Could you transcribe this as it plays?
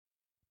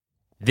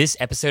This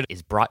episode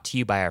is brought to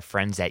you by our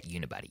friends at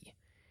Unibuddy.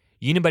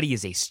 Unibuddy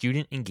is a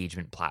student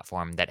engagement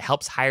platform that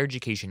helps higher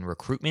education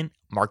recruitment,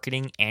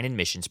 marketing, and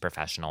admissions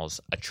professionals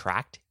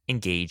attract,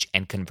 engage,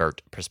 and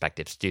convert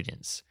prospective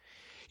students.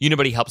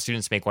 Unibuddy helps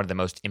students make one of the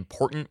most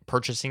important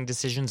purchasing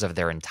decisions of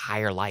their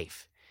entire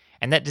life,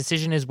 and that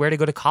decision is where to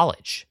go to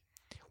college.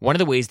 One of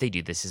the ways they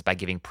do this is by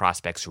giving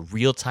prospects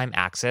real-time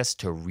access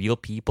to real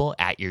people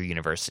at your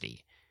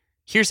university.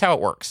 Here's how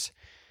it works.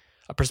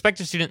 A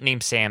prospective student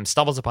named Sam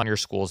stumbles upon your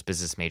school's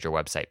business major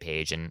website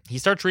page, and he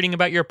starts reading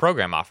about your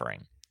program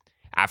offering.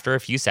 After a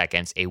few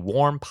seconds, a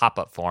warm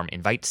pop-up form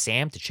invites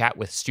Sam to chat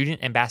with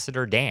student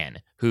ambassador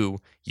Dan, who,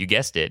 you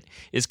guessed it,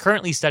 is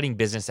currently studying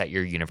business at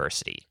your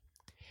university.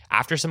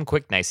 After some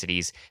quick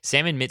niceties,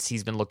 Sam admits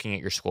he's been looking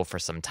at your school for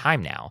some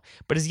time now,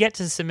 but has yet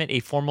to submit a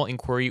formal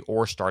inquiry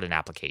or start an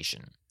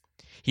application.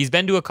 He's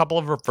been to a couple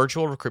of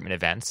virtual recruitment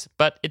events,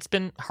 but it's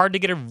been hard to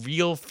get a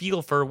real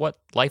feel for what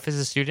life as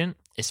a student,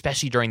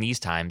 especially during these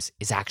times,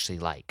 is actually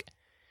like.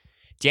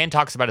 Dan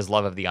talks about his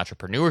love of the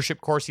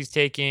entrepreneurship course he's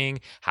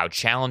taking, how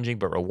challenging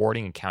but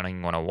rewarding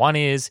Accounting 101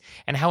 is,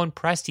 and how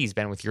impressed he's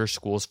been with your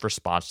school's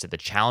response to the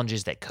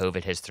challenges that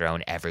COVID has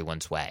thrown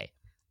everyone's way.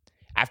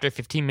 After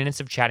 15 minutes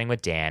of chatting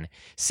with Dan,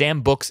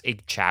 Sam books a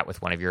chat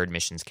with one of your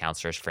admissions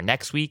counselors for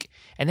next week,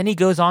 and then he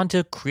goes on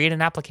to create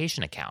an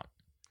application account.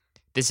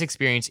 This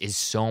experience is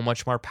so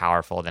much more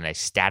powerful than a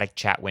static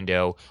chat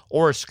window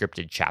or a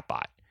scripted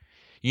chatbot.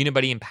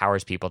 Unibuddy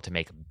empowers people to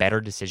make better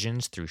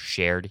decisions through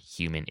shared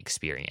human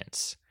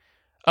experience.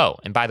 Oh,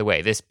 and by the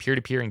way, this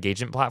peer-to-peer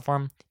engagement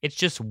platform, it's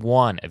just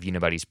one of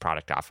Unibuddy's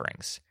product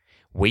offerings.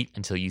 Wait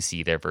until you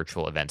see their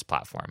virtual events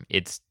platform.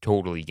 It's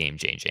totally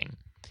game-changing.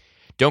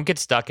 Don't get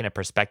stuck in a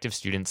prospective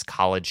student's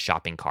college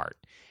shopping cart.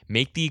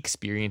 Make the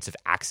experience of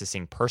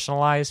accessing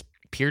personalized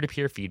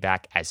peer-to-peer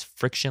feedback as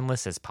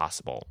frictionless as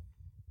possible.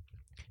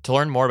 To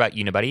learn more about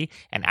Unibuddy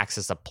and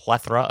access a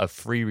plethora of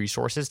free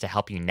resources to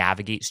help you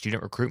navigate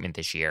student recruitment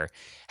this year,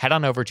 head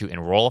on over to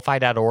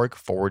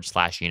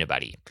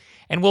enrollify.org/Unibuddy,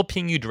 and we'll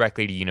ping you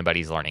directly to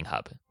Unibuddy's Learning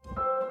Hub.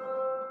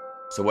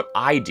 So what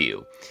I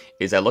do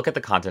is I look at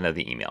the content of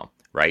the email,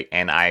 right?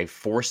 And I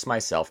force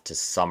myself to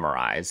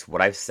summarize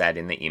what I've said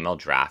in the email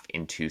draft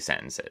in 2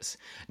 sentences.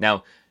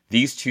 Now,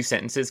 these 2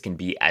 sentences can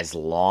be as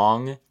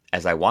long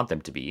as I want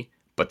them to be,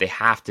 but they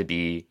have to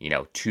be,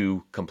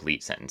 2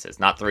 complete sentences,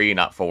 not 3,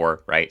 not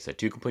 4, right? So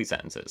 2 complete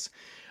sentences.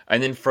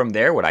 And then from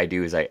there, what I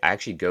do is I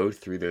actually go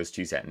through those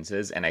 2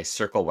 sentences and I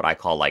circle what I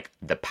call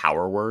the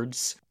power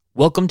words.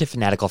 Welcome to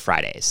Fanatical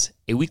Fridays,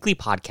 a weekly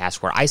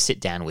podcast where I sit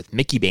down with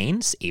Mickey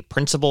Baines, a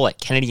principal at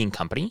Kennedy &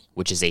 Company,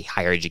 which is a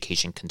higher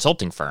education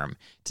consulting firm,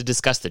 to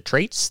discuss the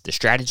traits, the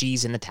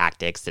strategies, and the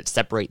tactics that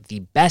separate the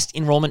best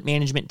enrollment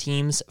management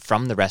teams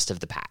from the rest of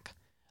the pack.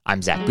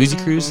 I'm Zach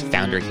Boozycruz,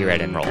 founder here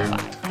at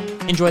Enrollify.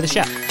 Enjoy the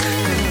show.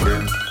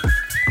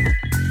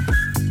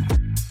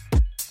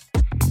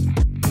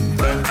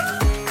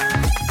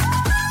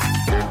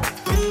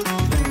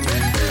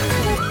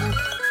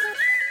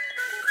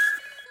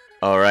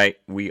 All right,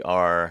 we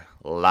are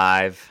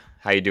live.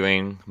 How you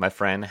doing, my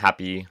friend?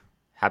 Happy,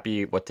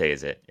 what day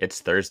is it?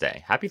 It's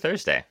Thursday. Happy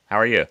Thursday. How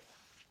are you?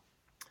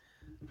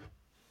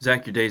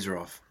 Zach, your days are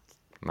off.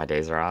 My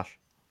days are off?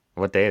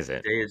 What day is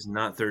it? Today is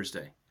not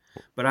Thursday.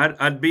 But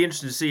I'd be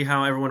interested to see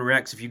how everyone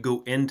reacts if you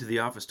go into the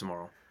office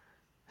tomorrow.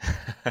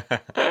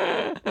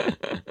 I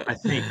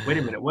think. Wait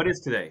a minute. What is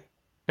today?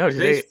 No,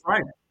 today's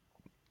Friday.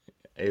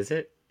 Is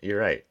it? You're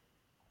right.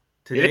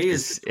 Today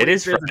is Friday.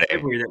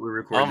 February that we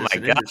record. Oh my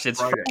gosh,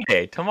 it's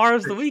Friday.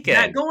 Tomorrow's the weekend.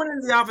 Yeah, going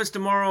into the office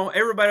tomorrow.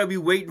 Everybody will be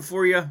waiting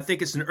for you. I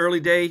think it's an early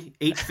day,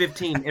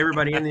 8:15.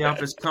 Everybody in the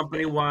office,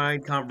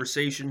 company-wide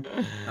conversation.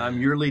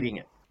 You're leading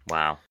it.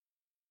 Wow.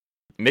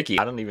 Mickey,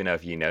 I don't even know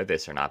if you know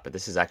this or not, but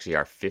this is actually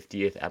our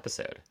 50th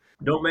episode.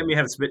 Don't make me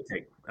have a spit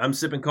take. I'm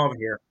sipping coffee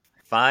here.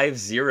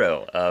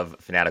 5-0 of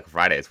Fanatical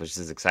Fridays, which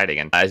is exciting.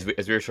 And as we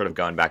were sort of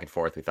going back and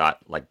forth, we thought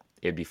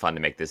it'd be fun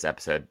to make this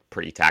episode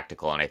pretty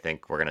tactical, and I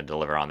think we're going to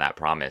deliver on that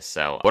promise.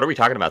 So what are we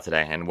talking about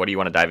today, and what do you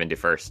want to dive into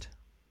first?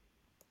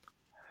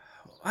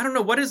 I don't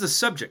know. What is the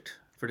subject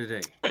for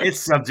today?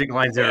 It's subject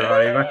lines,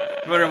 everybody.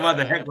 I wonder what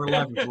the heck we're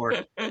laughing for.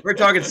 We're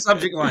talking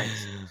subject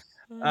lines.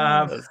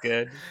 That's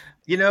good.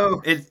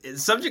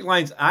 Subject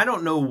lines, I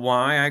don't know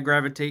why I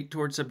gravitate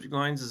towards subject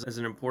lines as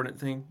an important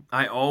thing.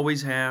 I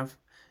always have.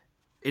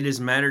 It has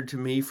mattered to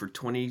me for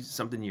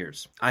 20-something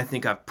years. I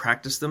think I've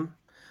practiced them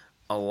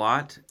a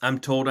lot. I'm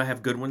told I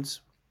have good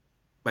ones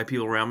by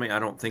people around me. I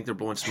don't think they're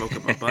blowing smoke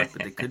up my butt,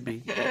 but they could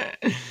be.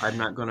 I'm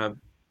not going to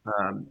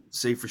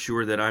say for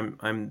sure that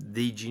I'm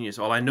the genius.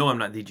 Well, I know I'm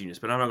not the genius,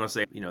 but I'm not going to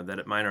say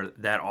that mine are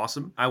that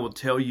awesome. I will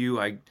tell you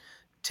I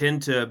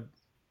tend to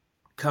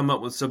come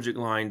up with subject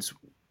lines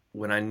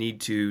when I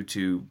need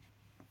to,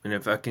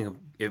 and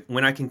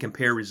when I can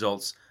compare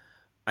results,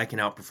 I can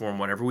outperform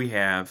whatever we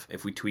have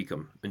if we tweak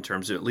them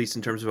at least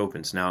in terms of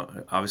opens. Now,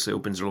 obviously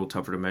opens are a little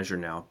tougher to measure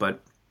now,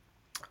 but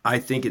I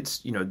think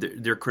it's,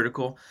 they're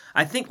critical.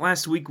 I think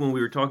last week when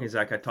we were talking,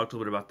 Zach, I talked a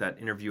little bit about that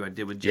interview I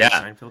did with Jerry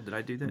Seinfeld. Did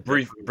I do that?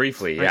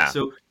 Briefly, right, yeah.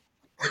 So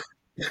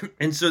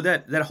And so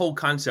that whole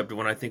concept of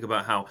when I think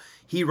about how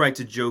he writes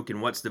a joke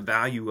and what's the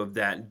value of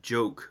that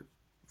joke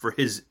for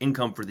his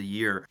income for the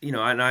year,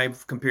 and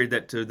I've compared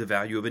that to the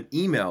value of an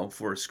email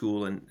for a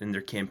school and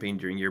their campaign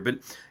during year. But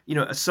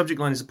a subject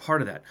line is a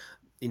part of that.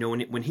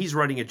 When he's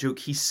writing a joke,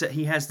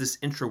 he has this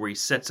intro where he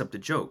sets up the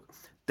joke.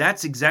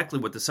 That's exactly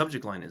what the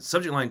subject line is.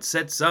 Subject line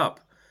sets up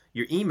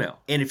your email,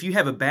 and if you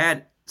have a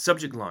bad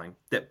subject line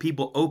that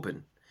people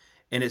open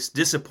and it's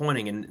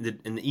disappointing and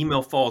the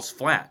email falls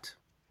flat,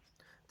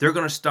 they're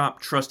going to stop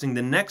trusting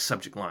the next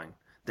subject line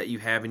that you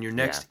have in your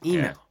next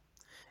email.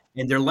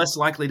 And they're less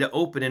likely to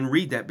open and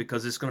read that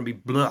because it's going to be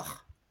blah.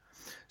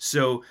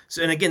 So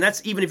and again,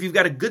 that's even if you've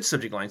got a good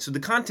subject line. So the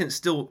content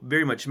still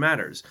very much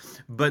matters.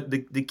 But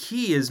the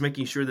key is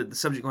making sure that the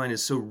subject line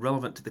is so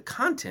relevant to the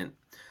content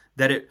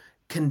that it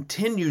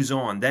continues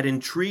on. That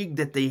intrigue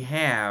that they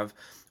have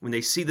when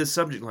they see the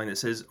subject line that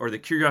says, or the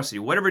curiosity,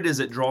 whatever it is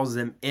that draws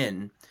them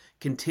in,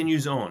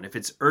 continues on. If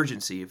it's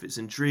urgency, if it's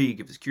intrigue,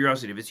 if it's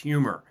curiosity, if it's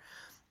humor,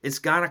 it's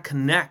got to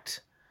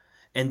connect.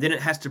 And then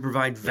it has to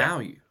provide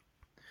value.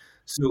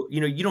 So,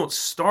 you don't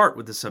start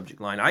with the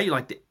subject line. I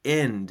like to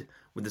end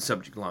with the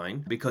subject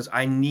line because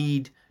I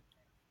need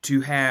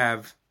to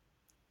have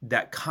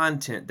that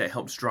content that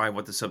helps drive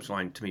what the subject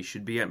line to me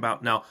should be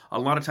about. Now, a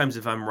lot of times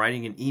if I'm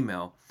writing an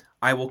email,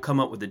 I will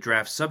come up with a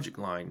draft subject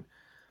line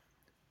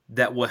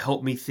that will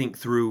help me think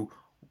through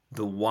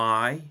the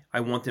why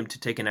I want them to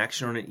take an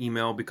action on an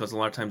email, because a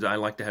lot of times I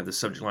like to have the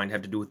subject line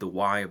have to do with the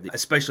why of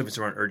especially if it's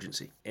around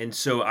urgency. And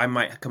so I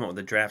might come up with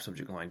a draft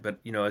subject line. But,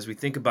 as we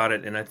think about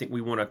it, and I think we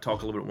want to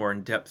talk a little bit more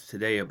in depth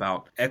today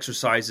about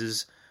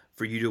exercises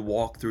for you to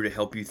walk through to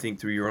help you think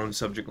through your own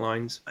subject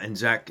lines. And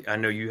Zach, I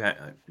know you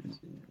had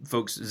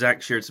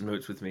Zach shared some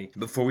notes with me.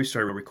 Before we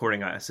started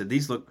recording, I said,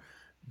 these look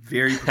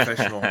very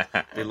professional.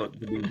 They look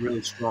to be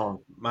really strong.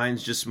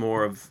 Mine's just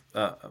more of,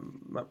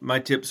 my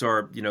tips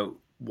are,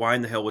 why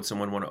in the hell would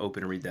someone want to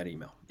open and read that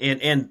email?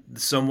 And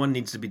someone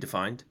needs to be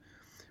defined,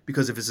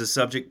 because if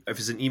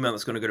it's an email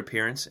that's going to go to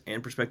parents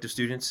and prospective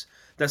students,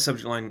 that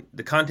subject line,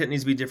 the content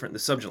needs to be different. The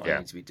subject line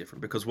needs to be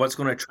different, because what's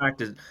going to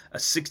attract a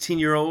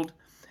 16-year-old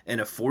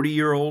and a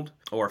 40-year-old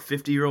or a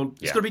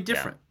 50-year-old, it's going to be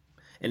different.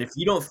 And if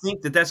you don't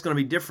think that that's going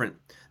to be different,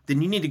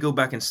 then you need to go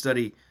back and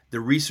study the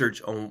research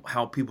on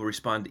how people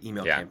respond to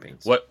email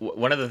campaigns.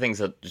 One of the things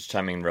that, just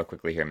chiming in real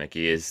quickly here,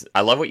 Mickey, is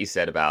I love what you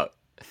said about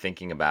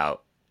thinking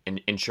about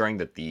ensuring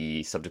that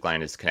the subject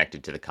line is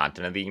connected to the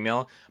content of the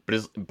email.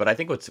 But I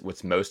think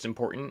what's most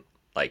important,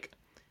 like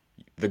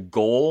the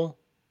goal,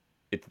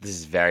 this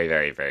is very,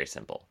 very, very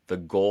simple. The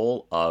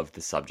goal of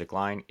the subject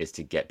line is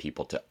to get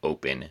people to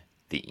open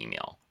the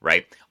email,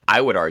 right?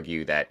 I would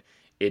argue that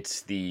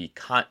it's the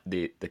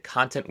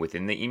content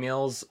within the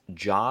email's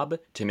job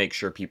to make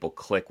sure people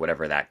click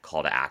whatever that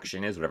call to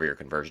action is, whatever your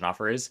conversion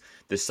offer is.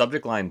 The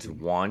subject line's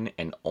one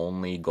and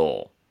only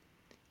goal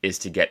is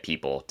to get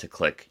people to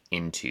click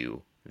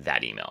into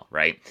that email,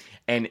 right?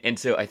 And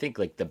so I think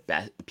like the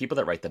people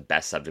that write the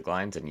best subject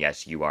lines, and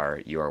yes, you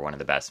are one of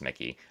the best,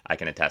 Mickey. I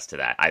can attest to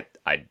that.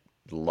 I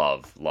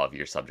love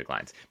your subject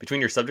lines.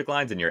 Between your subject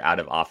lines and your out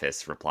of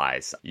office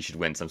replies, you should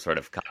win some sort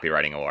of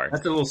copywriting award.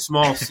 That's a little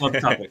small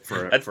subtopic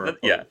for a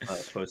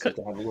post to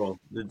have a little.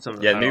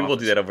 Maybe we'll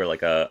do that over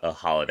like a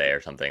holiday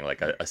or something,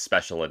 like a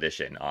special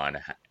edition on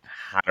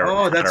how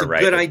to that's a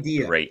write good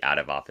idea. Great out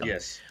of office.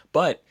 Yes,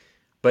 but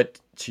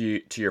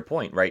to your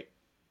point, right?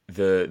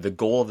 The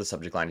goal of the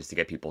subject line is to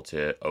get people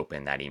to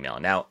open that email.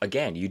 Now,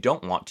 again, you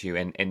don't want to,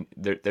 and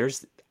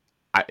there's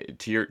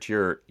to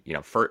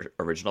your first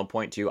original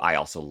point too. I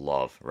also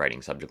love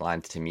writing subject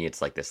lines. To me,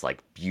 it's like this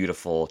like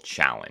beautiful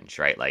challenge,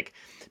 right? Like,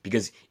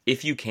 because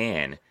if you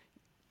can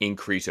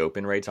increase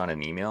open rates on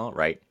an email,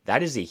 right,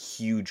 that is a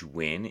huge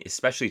win,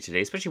 especially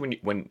today, especially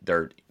when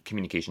their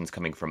communication is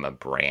coming from a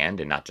brand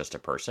and not just a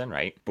person,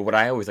 right? But what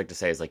I always like to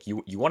say is like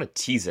you want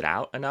to tease it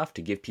out enough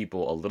to give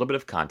people a little bit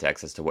of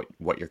context as to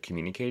what you're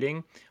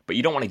communicating, but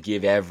you don't want to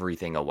give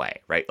everything away,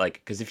 right? Like,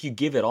 because if you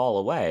give it all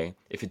away,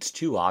 if it's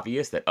too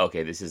obvious that,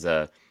 okay, this is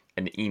an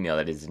email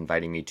that is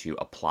inviting me to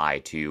apply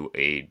to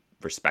a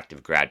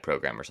respective grad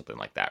program or something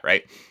like that,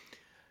 right?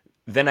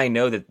 Then I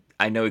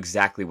know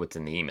exactly what's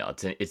in the email.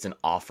 It's an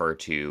offer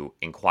to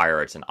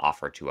inquire. It's an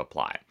offer to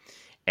apply.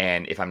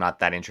 And if I'm not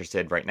that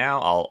interested right now,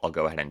 I'll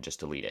go ahead and just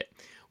delete it.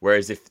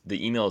 Whereas if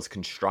the email is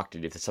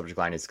constructed, if the subject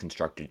line is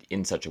constructed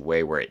in such a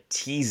way where it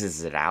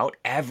teases it out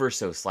ever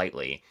so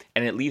slightly,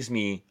 and it leaves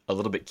me a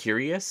little bit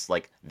curious,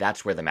 like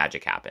that's where the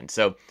magic happens.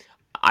 So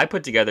I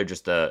put together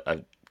just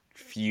a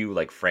few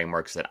like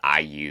frameworks that I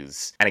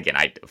use. And again,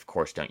 I of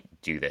course don't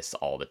do this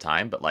all the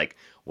time, but like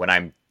when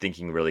I'm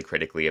thinking really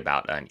critically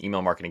about an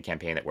email marketing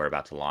campaign that we're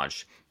about to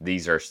launch,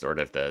 these are sort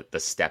of the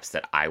steps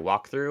that I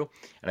walk through.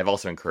 And I've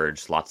also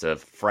encouraged lots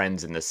of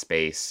friends in this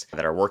space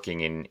that are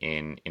working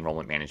in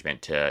enrollment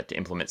management to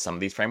implement some of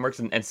these frameworks.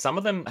 And some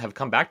of them have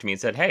come back to me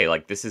and said, hey,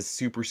 like this is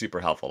super,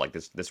 super helpful. Like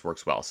this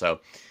works well.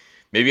 So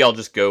maybe I'll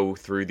just go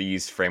through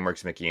these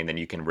frameworks, Mickey, and then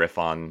you can riff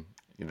on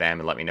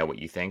them and let me know what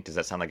you think. Does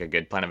that sound like a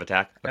good plan of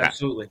attack? Okay.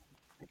 Absolutely.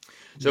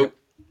 So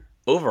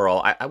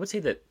overall, I would say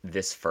that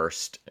this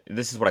first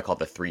this is what I call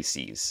the three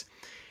C's.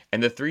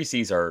 And the three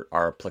C's are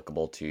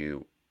applicable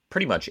to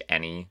pretty much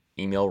any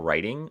email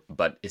writing,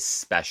 but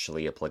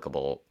especially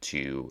applicable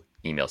to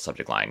email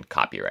subject line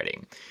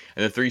copywriting.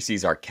 And the three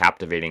C's are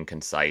captivating,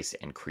 concise,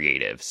 and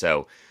creative.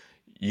 So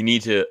you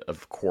need to,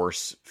 of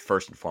course,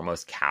 first and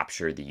foremost,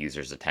 capture the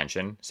user's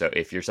attention. So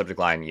if your subject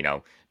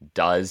line,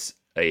 does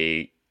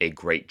a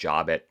great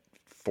job at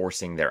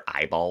forcing their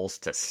eyeballs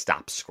to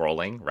stop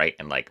scrolling, right?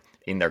 And like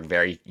in their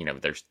very,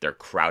 their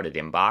crowded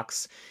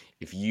inbox,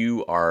 if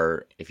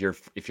you're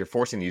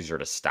forcing the user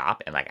to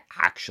stop and like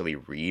actually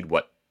read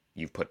what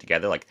you've put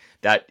together, like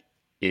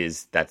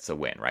that's a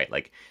win, right?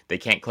 Like they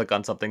can't click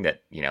on something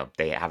that,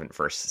 they haven't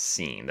first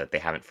seen, that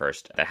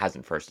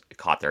hasn't first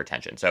caught their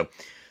attention. So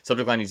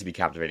subject line needs to be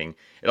captivating.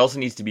 It also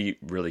needs to be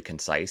really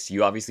concise.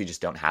 You obviously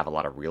just don't have a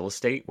lot of real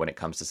estate when it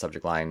comes to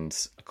subject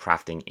lines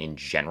crafting in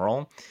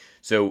general.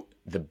 So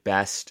the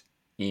best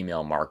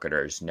email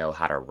marketers know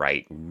how to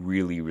write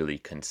really, really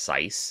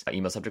concise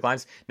email subject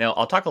lines. Now,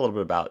 I'll talk a little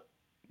bit about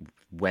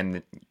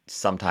when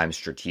sometimes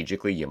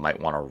strategically you might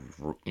want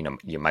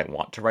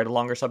to write a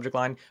longer subject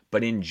line,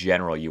 but in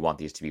general, you want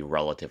these to be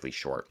relatively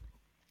short.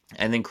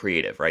 And then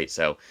creative, right?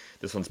 So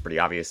this one's pretty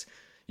obvious.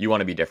 You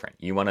want to be different.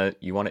 You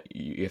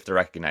have to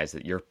recognize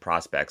that your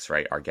prospects,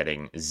 right, are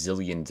getting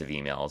zillions of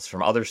emails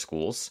from other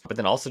schools, but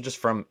then also just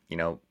from,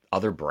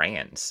 other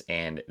brands,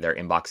 and their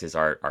inboxes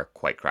are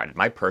quite crowded.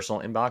 My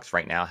personal inbox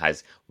right now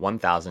has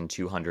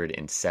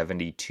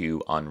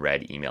 1,272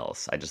 unread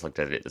emails. I just looked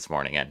at it this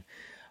morning, and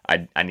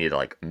I need to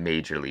like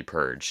majorly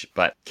purge.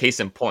 But case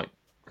in point,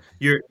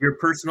 your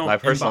personal my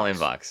personal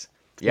inbox.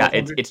 Yeah,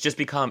 it's just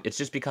become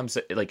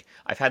like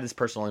I've had this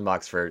personal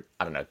inbox for,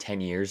 I don't know, 10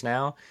 years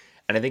now.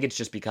 And I think it's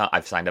just because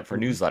I've signed up for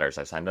newsletters,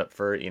 I've signed up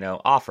for,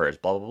 offers,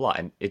 blah, blah, blah.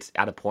 And it's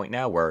at a point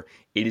now where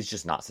it is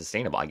just not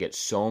sustainable. I get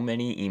so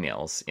many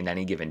emails in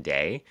any given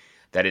day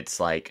that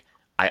it's like,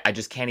 I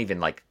just can't even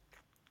like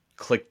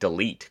click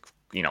delete,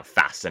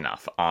 fast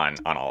enough on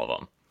all of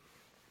them.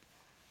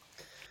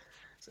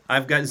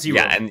 I've got zero.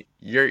 Yeah, and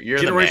you're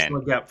the man.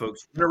 Generational gap,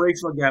 folks.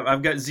 Generational gap.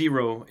 I've got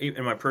zero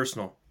in my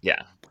personal.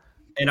 Yeah.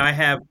 And I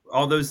have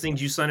all those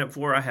things you sign up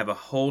for. I have a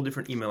whole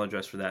different email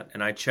address for that.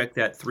 And I check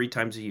that 3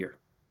 times a year.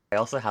 I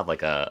also have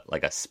like a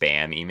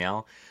spam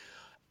email,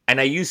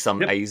 and I use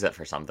that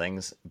for some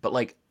things, but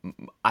like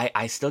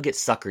I still get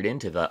suckered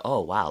into the,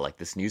 oh wow, like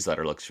this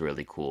newsletter looks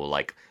really cool,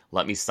 like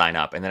let me sign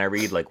up, and then I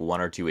read like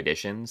 1 or 2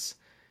 editions,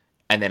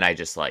 and then I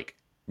just like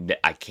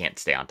I can't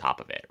stay on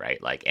top of it,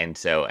 right? Like, and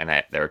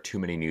there are too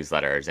many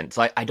newsletters, and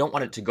so I don't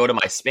want it to go to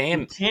my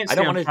spam. I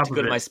don't want it to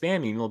go to my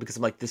spam email because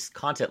I'm like, this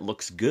content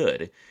looks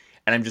good.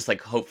 And I'm just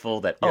like hopeful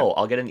that,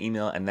 I'll get an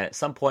email, and then at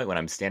some point when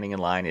I'm standing in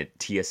line at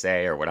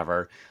TSA or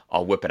whatever,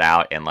 I'll whip it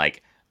out and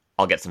like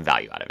I'll get some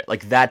value out of it.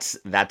 Like that's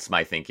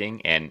my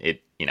thinking, and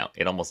it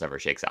almost never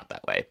shakes out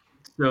that way.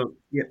 So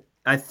yeah,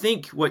 I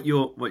think what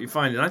you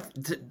find, and I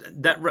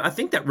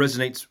think that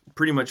resonates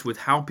pretty much with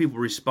how people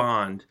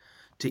respond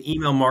to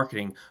email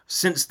marketing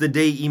since the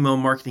day email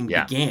marketing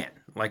began.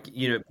 Like,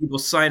 people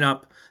sign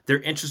up,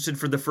 they're interested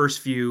for the first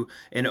few,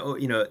 and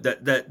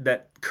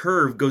that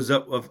curve goes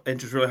up of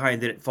interest really high,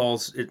 and then it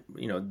falls.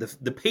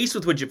 The pace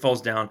with which it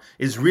falls down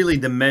is really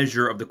the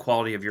measure of the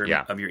quality of your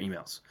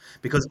emails,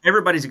 because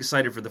everybody's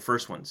excited for the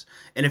first ones.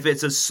 And if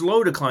it's a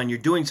slow decline, you're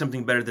doing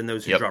something better than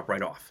those who drop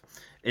right off.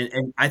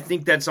 And I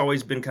think that's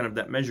always been kind of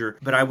that measure.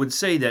 But I would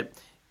say that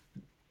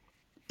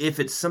if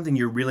it's something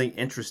you're really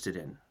interested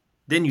in,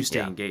 then you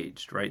stay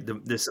engaged, right?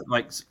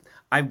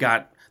 I've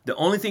got the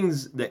only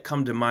things that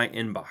come to my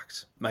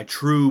inbox, my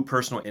true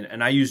personal,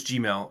 and I use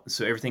Gmail,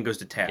 so everything goes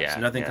to tabs.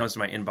 Nothing comes to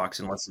my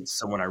inbox unless it's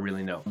someone I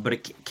really know.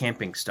 But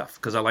camping stuff,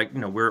 because I like,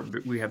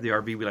 we have the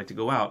RV, we like to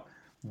go out.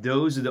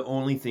 Those are the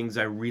only things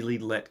I really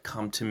let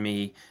come to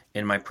me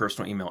in my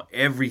personal email.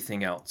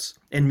 Everything else,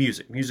 and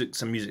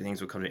some music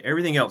things will come to me.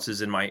 Everything else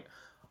is in my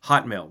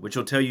Hotmail, which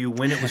will tell you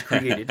when it was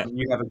created.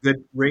 You have a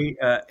good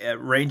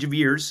range of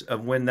years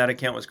of when that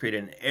account was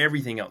created, and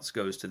everything else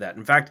goes to that.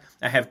 In fact,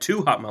 I have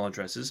 2 Hotmail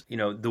addresses.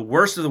 The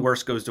worst of the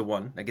worst goes to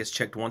one. That gets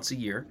checked once a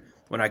year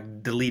when I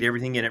delete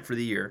everything in it for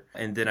the year.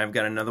 And then I've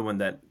got another one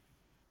that,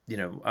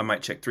 I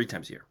might check 3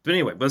 times a year. But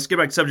anyway, let's get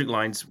back to subject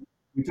lines.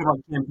 We talk about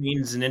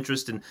campaigns and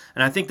interest, and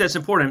I think that's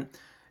important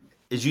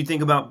as you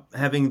think about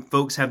having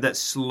folks have that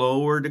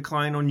slower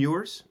decline on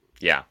yours.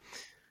 Yeah.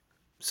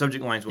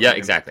 Subject lines. Yeah,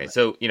 exactly.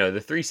 So, the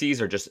 3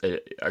 C's are just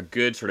a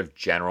good sort of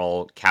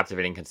general,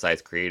 captivating,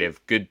 concise, creative,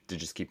 good to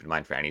just keep in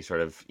mind for any sort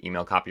of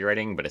email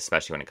copywriting, but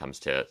especially when it comes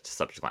to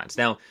subject lines.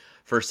 Now,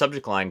 for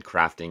subject line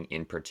crafting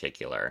in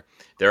particular,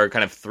 there are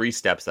kind of 3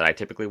 steps that I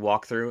typically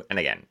walk through. And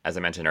again, as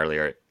I mentioned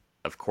earlier,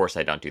 of course,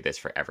 I don't do this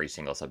for every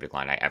single subject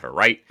line I ever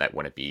write. That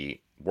wouldn't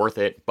be worth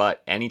it.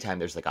 But anytime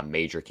there's like a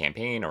major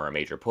campaign or a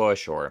major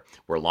push, or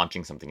we're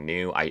launching something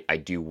new, I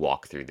do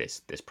walk through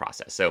this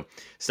process. So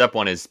step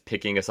 1 is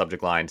picking a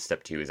subject line.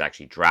 Step 2 is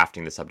actually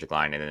drafting the subject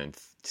line. And then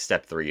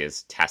step 3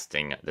 is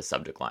testing the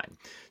subject line.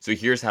 So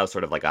here's how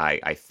sort of like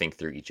I think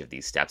through each of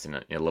these steps in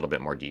a little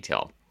bit more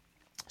detail.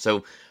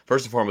 So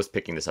first and foremost,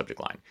 picking the subject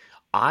line.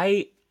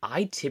 I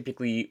I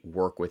typically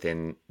work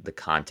within the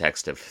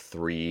context of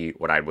three,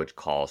 what I would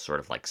call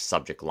sort of like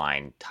subject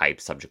line type,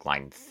 subject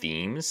line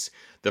themes.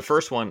 The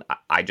first one,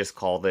 I just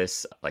call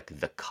this like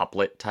the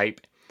couplet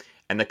type.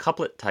 And the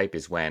couplet type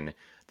is when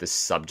the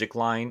subject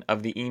line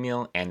of the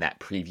email and that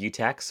preview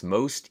text,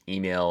 most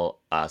email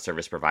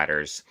service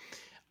providers,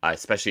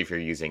 especially if you're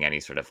using any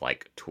sort of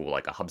like tool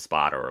like a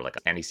HubSpot or like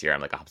any CRM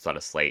like a HubSpot,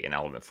 a Slate, an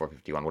Element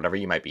 451, whatever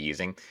you might be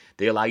using,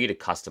 they allow you to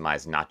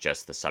customize not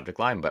just the subject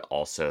line, but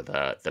also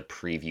the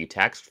preview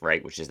text,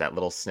 right? Which is that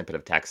little snippet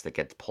of text that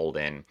gets pulled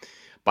in.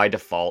 By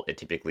default, it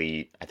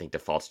typically, I think,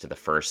 defaults to the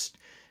first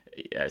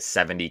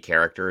 70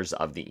 characters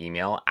of the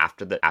email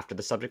after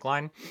the subject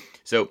line.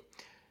 So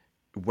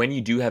when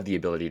you do have the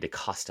ability to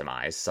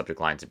customize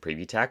subject lines and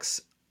preview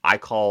text, I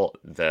call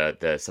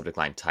the subject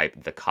line type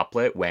the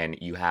couplet when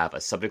you have a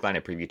subject line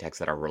and preview text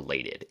that are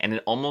related. And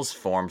it almost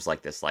forms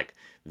like this like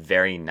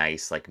very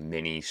nice like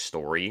mini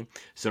story.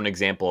 So an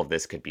example of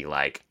this could be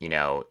like,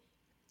 you'll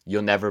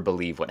never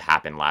believe what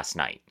happened last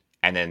night.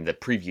 And then the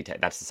preview text,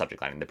 that's the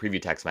subject line. And the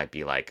preview text might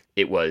be like,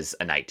 it was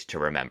a night to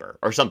remember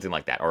or something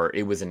like that. Or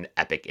it was an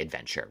epic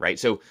adventure, right?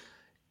 So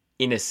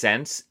in a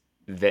sense,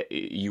 that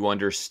you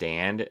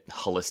understand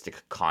holistic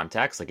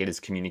context, like it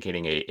is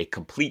communicating a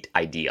complete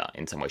idea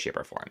in some way, shape,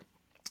 or form.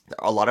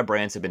 A lot of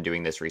brands have been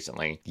doing this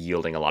recently,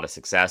 yielding a lot of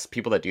success.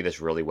 People that do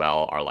this really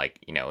well are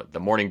like, the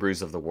Morning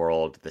Brews of the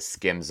world, the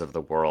Skims of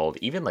the world,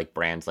 even like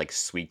brands like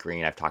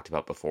Sweetgreen I've talked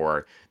about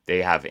before.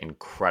 They have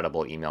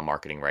incredible email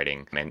marketing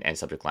writing and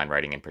subject line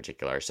writing in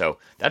particular. So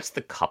that's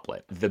the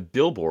couplet. The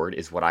billboard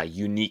is what I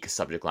unique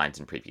subject lines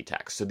and preview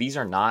text. So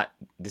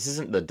this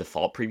isn't the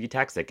default preview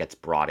text that gets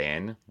brought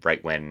in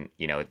right when,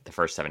 the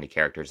first 70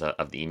 characters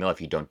of the email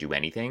if you don't do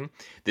anything.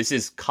 This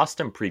is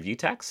custom preview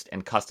text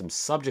and custom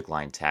subject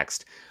line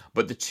text,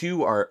 but the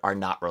two are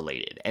not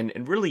related.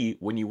 And really,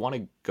 when you want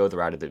to go the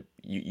route of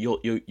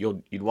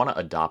you'd want to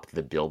adopt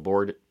the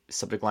billboard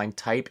subject line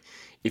type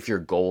if your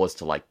goal is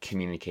to like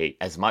communicate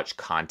as much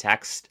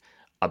context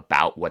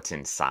about what's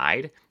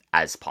inside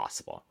as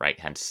possible, right?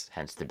 Hence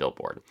the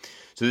billboard.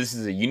 So this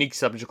is a unique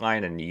subject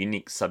line and a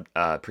unique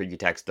preview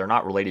text. They're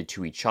not related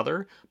to each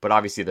other, but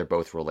obviously they're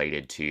both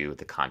related to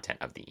the content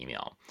of the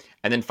email.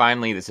 And then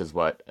finally, this is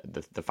what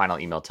the final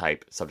email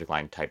type, subject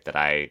line type that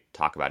I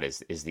talk about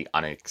is the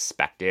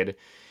unexpected.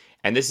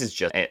 And this is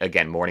just,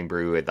 again, Morning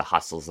Brew, the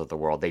Hustles of the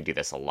world, they do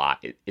this a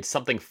lot. It's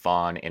something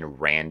fun and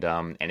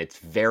random, and it's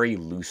very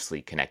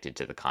loosely connected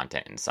to the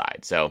content inside.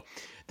 So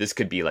this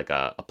could be like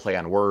a play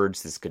on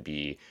words. This could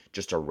be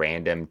just a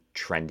random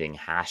trending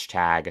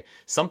hashtag,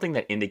 something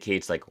that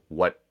indicates like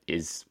what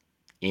is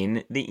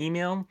in the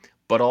email,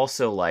 but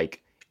also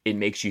like it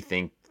makes you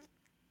think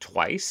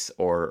twice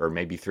or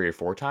maybe 3 or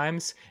 4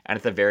 times. And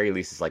at the very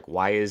least, it's like,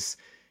 why is,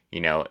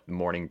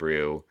 Morning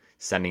Brew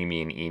sending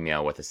me an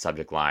email with a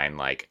subject line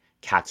like,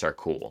 cats are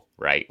cool,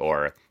 right?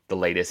 Or the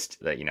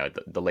latest,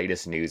 the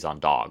latest news on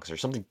dogs, or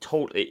something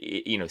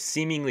totally,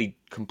 seemingly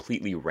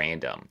completely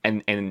random.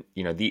 And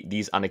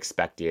these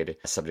unexpected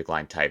subject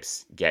line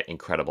types get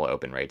incredible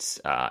open rates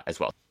as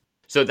well.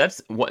 So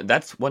that's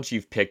once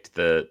you've picked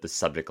the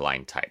subject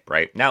line type,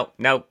 right? Now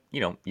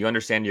you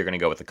understand you're going to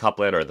go with the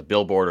couplet or the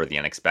billboard or the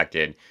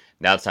unexpected.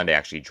 Now it's time to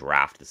actually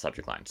draft the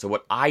subject line. So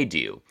what I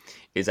do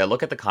is I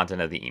look at the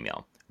content of the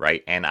email,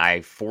 right? And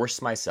I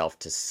force myself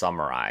to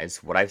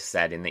summarize what I've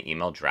said in the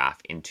email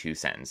draft in 2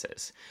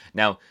 sentences.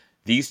 Now,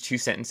 these 2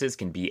 sentences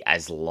can be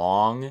as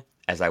long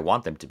as I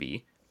want them to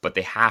be, but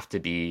they have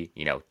to be,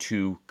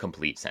 2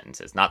 complete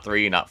sentences, not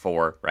 3, not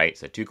 4, right?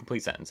 So 2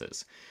 complete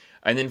sentences.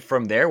 And then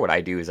from there, what I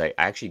do is I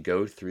actually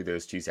go through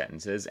those 2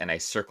 sentences and I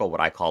circle what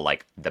I call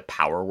like the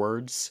power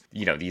words.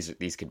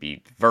 These could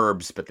be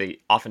verbs, but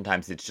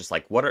oftentimes it's just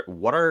like what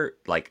are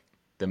like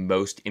the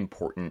most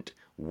important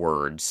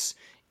words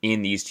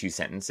in these 2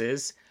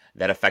 sentences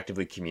that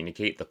effectively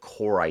communicate the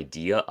core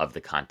idea of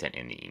the content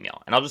in the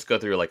email. And I'll just go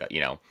through like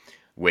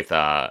with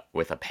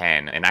a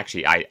pen. And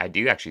actually, I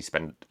do actually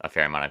spend a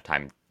fair amount of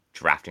time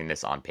drafting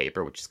this on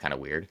paper, which is kind of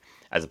weird,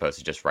 as opposed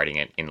to just writing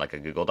it in like a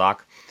Google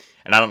Doc.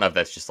 And I don't know if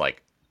that's just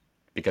like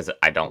because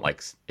I don't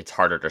like, it's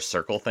harder to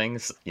circle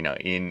things,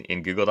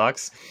 in Google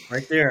Docs.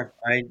 Right there.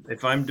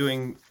 If I'm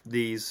doing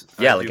these,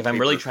 yeah, like if I'm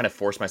really trying to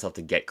force myself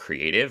to get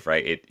creative,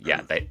 right?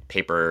 That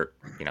paper,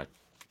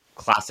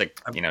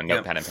 classic,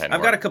 notepad and pen.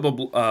 I've got a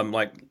couple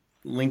like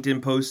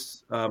LinkedIn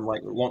posts,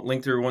 like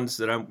link through ones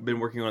that I've been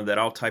working on that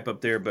I'll type up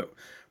there. But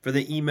for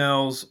the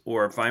emails,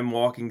 or if I'm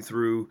walking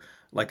through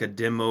like a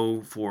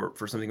demo for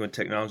something with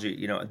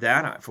technology,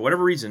 that for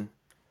whatever reason,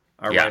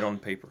 I write on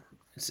paper.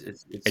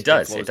 It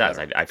does.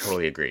 I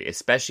totally agree,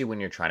 especially when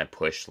you're trying to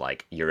push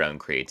like your own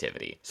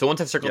creativity. So once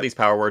I've circled these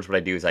power words, what I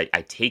do is I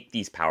take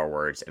these power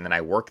words and then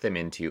I work them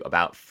into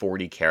about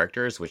 40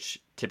 characters,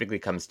 which typically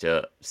comes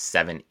to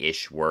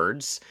 7-ish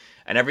words.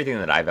 And everything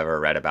that I've ever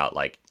read about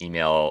like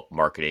email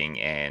marketing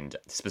and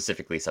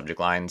specifically subject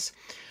lines,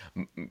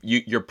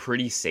 you're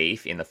pretty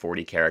safe in the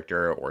 40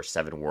 character or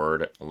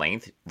 7-word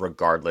length,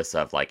 regardless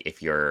of like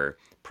if your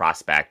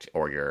prospect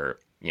or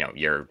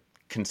your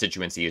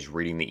constituency is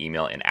reading the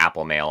email in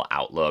Apple Mail,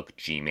 Outlook,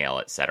 Gmail,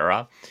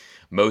 etc.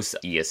 Most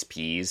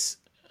ESPs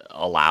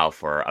allow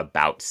for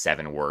about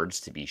 7 words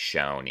to be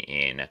shown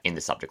in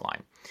the subject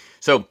line.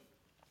 So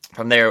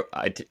from there,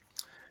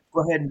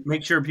 Go ahead and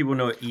make sure people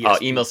know what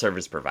ESP. Email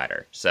service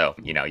provider. So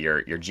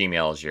your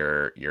Gmails,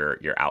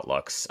 your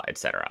Outlooks,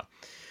 etc.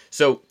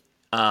 So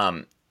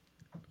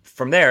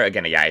from there,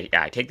 again,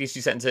 I take these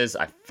 2 sentences,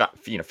 I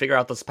figure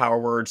out those power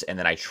words, and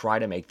then I try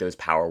to make those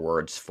power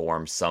words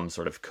form some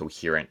sort of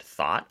coherent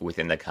thought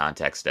within the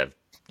context of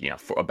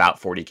for about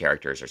 40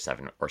 characters or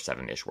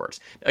 7-ish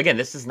words. Again,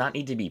 this does not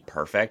need to be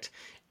perfect,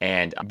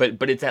 and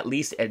but it's at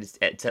least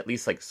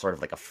like sort of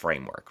like a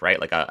framework, right?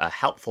 Like a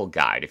helpful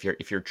guide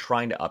if you're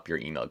trying to up your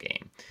email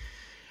game.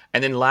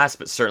 And then last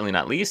but certainly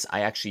not least,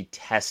 I actually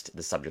test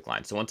the subject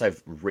line. So once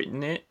I've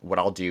written it, what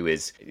I'll do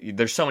is,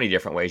 there's so many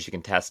different ways you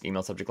can test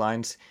email subject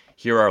lines.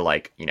 Here are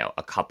like,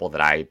 a couple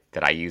that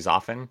I use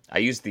often. I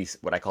use these,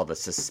 what I call the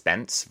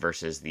suspense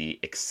versus the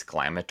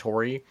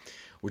exclamatory,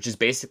 which is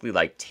basically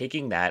like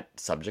taking that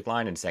subject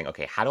line and saying,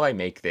 okay, how do I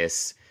make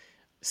this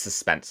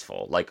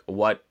suspenseful? Like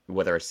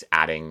whether it's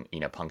adding,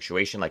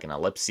 punctuation like an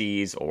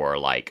ellipses, or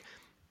like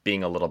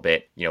being a little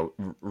bit,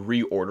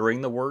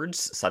 reordering the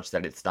words such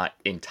that it's not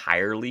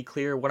entirely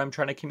clear what I'm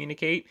trying to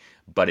communicate,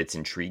 but it's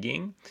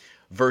intriguing,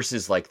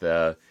 versus like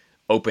the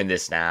open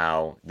this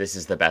now, this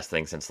is the best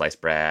thing since sliced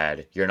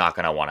bread, you're not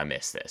going to want to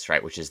miss this,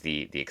 right? Which is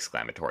the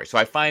exclamatory. So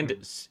I find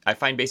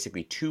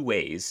basically 2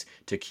 ways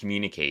to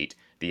communicate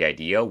the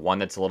idea, one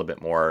that's a little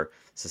bit more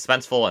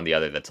suspenseful and the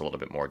other that's a little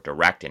bit more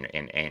direct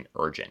and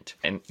urgent.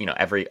 And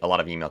a lot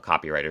of email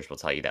copywriters will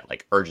tell you that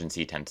like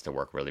urgency tends to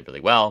work really, really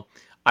well.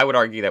 I would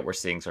argue that we're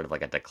seeing sort of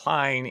like a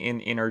decline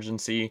in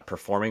urgency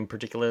performing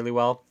particularly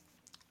well.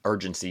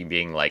 Urgency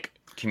being like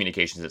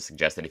communications that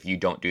suggest that if you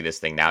don't do this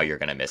thing now, you're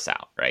going to miss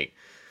out, right?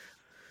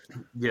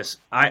 Yes,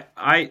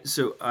 I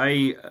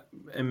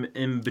am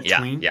in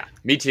between. Yeah,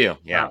 me too.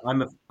 Yeah,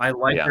 I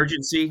like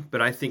urgency,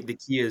 but I think the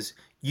key is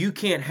you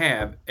can't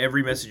have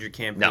every messenger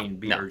campaign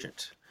be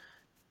urgent.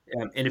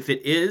 And if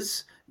it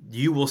is,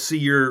 you will see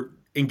your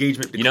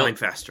engagement decline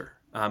faster.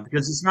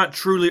 Because it's not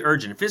truly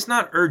urgent. If it's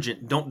not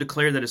urgent, don't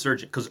declare that it's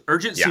urgent, because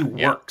urgency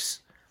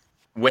works.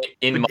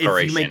 In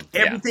moderation. If you make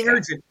everything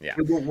urgent,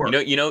 it won't work.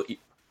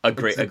 A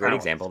great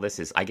example of this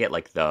is I get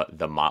like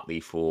the Motley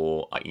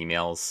Fool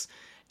emails,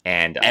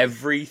 and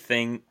every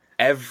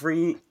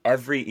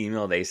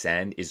email they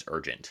send is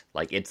urgent.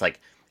 Like it's like,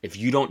 if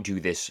you don't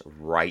do this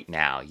right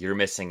now, you're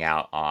missing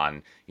out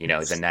on,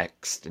 the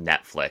next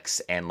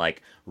Netflix, and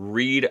like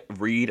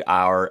read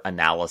our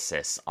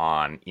analysis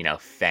on,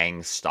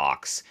 FANG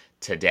stocks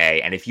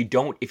today. And if you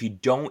don't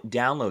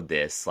download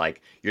this,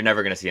 like you're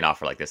never going to see an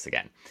offer like this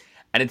again.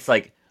 And it's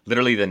like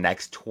literally the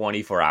next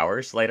 24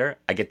 hours later,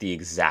 I get the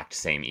exact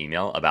same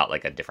email about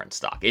like a different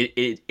stock.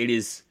 It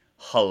is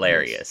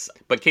hilarious.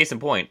 Yes. But case in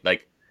point,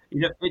 like,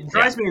 it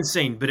drives me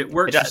insane, but it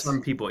works for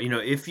some people.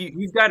 If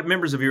you've got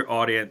members of your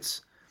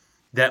audience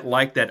that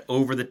like that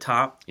over the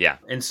top. Yeah.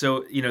 And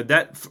so,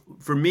 that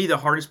for me, the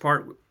hardest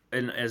part,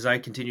 and as I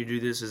continue to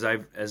do this,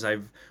 as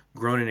I've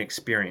grown in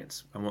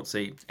experience, I won't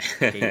say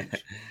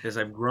age, as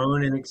I've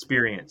grown in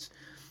experience,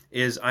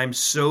 is I'm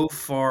so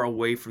far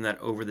away from that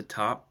over the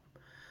top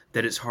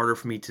that it's harder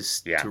for me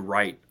to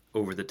write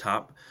over the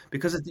top,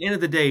 because at the end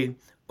of the day,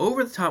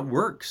 over the top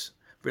works,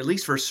 but at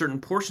least for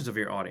certain portions of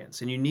your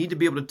audience, and you need to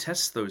be able to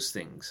test those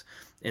things.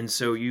 And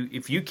so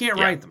if you can't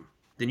write them,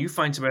 then you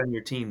find somebody on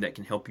your team that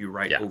can help you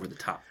write over the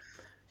top,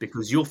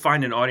 because you'll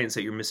find an audience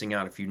that you're missing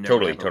out if you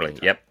never totally.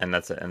 Yep, and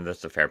that's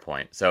a fair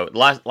point. So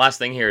last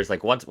thing here is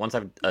like once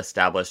I've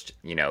established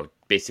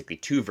basically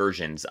 2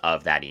 versions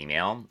of that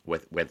email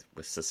with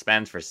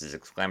suspense versus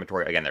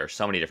exclamatory. Again, there are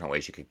so many different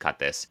ways you could cut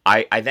this.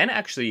 I then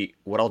actually,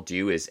 what I'll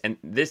do is, and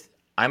this,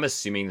 I'm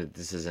assuming that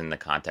this is in the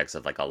context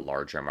of like a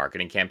larger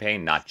marketing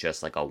campaign, not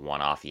just like a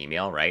one-off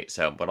email, right?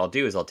 So what I'll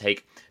do is I'll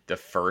take the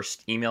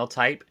first email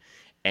type,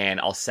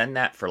 and I'll send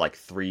that for like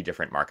 3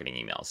 different marketing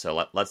emails.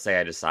 So let's say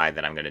I decide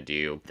that I'm going to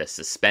do the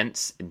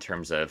suspense in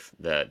terms of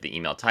the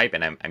email type,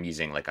 and I'm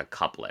using like a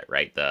couplet,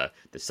 right?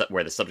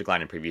 Where the subject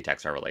line and preview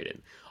text are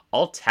related.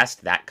 I'll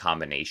test that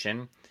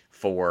combination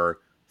for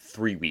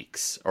 3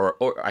 weeks, or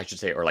I should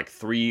say, or like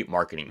 3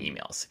 marketing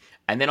emails.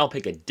 And then I'll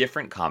pick a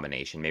different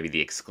combination, maybe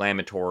the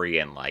exclamatory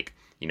and like,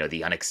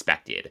 the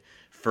unexpected,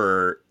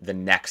 for the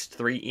next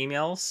 3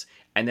 emails.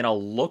 And then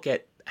I'll look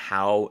at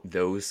how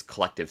those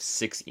collective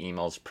 6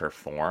 emails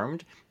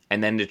performed,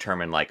 and then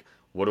determine like,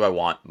 what do I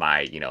want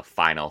my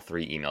final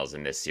 3 emails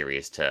in this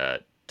series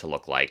to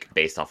look like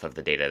based off of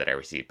the data that I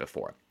received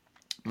before.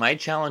 My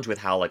challenge with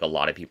how like a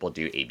lot of people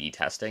do A/B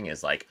testing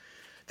is like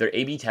they're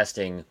A/B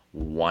testing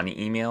one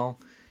email,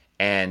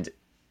 and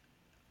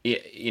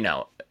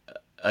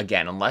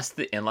again, unless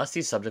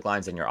these subject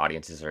lines and your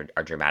audiences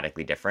are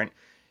dramatically different,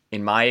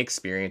 in my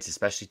experience,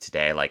 especially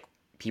today, like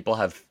people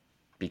have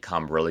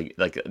become really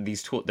like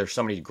these tools. There's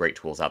so many great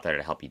tools out there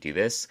to help you do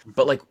this,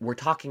 but like we're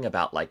talking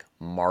about like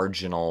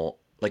marginal.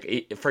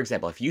 Like, for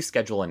example, if you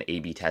schedule an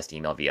A/B test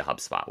email via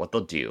HubSpot, what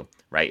they'll do,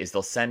 right, is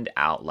they'll send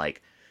out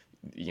like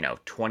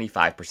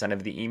 25%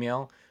 of the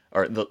email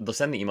or they'll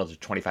send the email to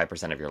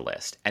 25% of your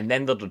list. And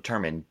then they'll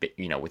determine,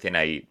 within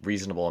a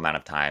reasonable amount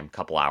of time,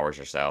 couple hours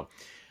or so,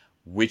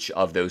 which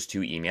of those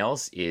two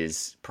emails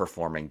is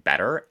performing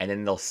better. And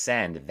then they'll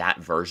send that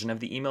version of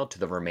the email to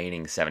the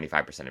remaining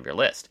 75% of your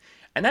list.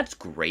 And that's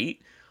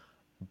great.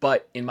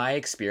 But in my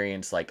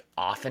experience, like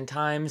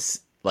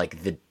oftentimes,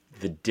 like the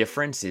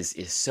difference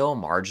is so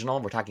marginal.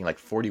 We're talking like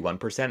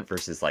 41%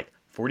 versus like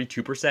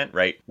 42%,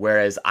 right?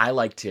 Whereas I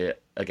like to,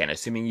 again,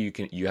 assuming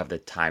you have the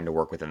time to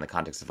work within the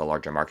context of a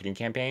larger marketing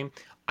campaign,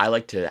 I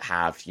like to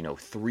have,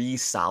 3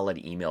 solid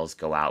emails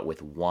go out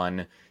with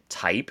one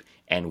type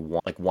and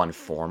one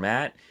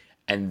format,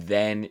 and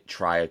then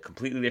try a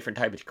completely different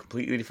type, a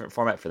completely different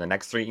format for the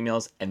next 3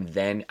 emails. And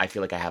then I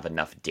feel like I have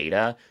enough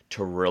data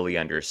to really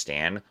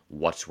understand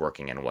what's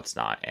working and what's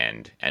not,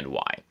 and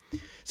why.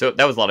 So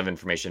that was a lot of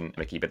information,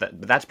 Mickey,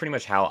 but that's pretty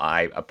much how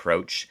I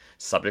approach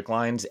subject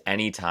lines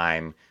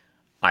anytime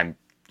I'm,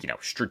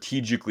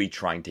 strategically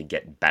trying to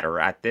get better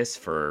at this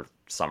for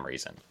some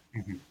reason.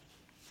 Mm-hmm.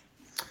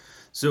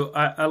 So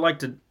I like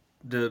to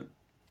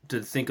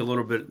think a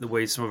little bit the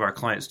way some of our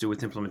clients do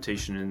with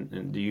implementation,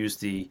 and to use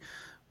the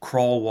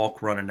crawl,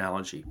 walk, run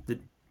analogy.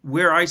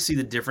 Where I see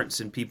the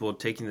difference in people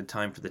taking the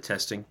time for the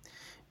testing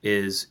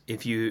is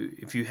if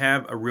you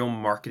have a real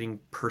marketing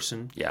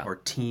person or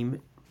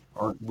team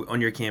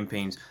on your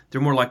campaigns,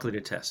 they're more likely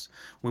to test.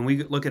 When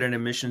we look at an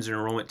admissions and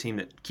enrollment team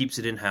that keeps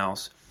it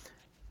in-house,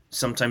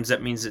 sometimes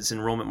that means it's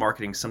enrollment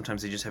marketing.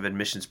 Sometimes they just have an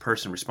admissions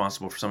person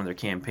responsible for some of their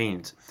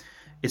campaigns.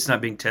 It's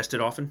not being tested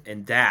often,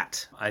 and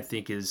that, I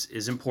think,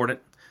 is important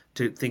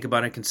to think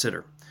about and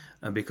consider,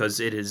 because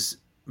it is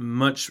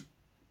much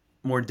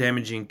more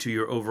damaging to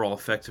your overall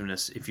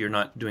effectiveness if you're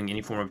not doing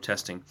any form of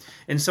testing.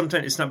 And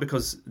sometimes it's not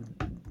because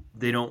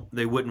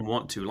they wouldn't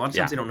want to. A lot of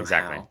times they don't know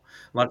how.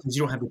 A lot of times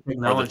you don't have the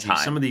technology.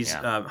 Some of these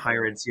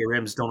higher ed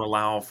CRMs don't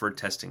allow for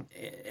testing.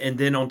 And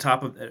then on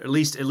top of at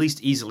least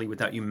easily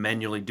without you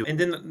manually doing. And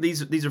then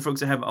these are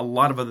folks that have a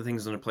lot of other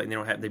things on their plate,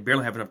 and they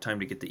barely have enough time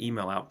to get the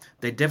email out.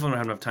 They definitely don't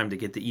have enough time to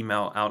get the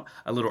email out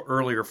a little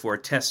earlier for a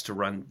test to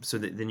run, so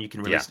that then you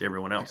can release it to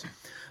everyone else.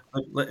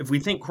 But if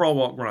we think crawl,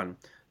 walk, run,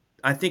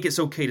 I think it's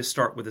okay to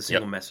start with a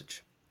single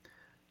message.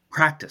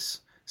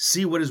 Practice.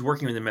 See what is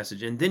working with the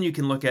message, and then you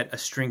can look at a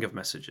string of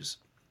messages.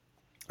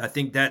 I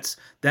think that's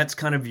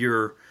kind of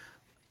your.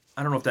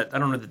 I don't know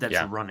that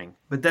that's running,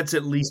 but that's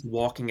at least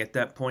walking at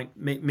that point.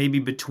 Maybe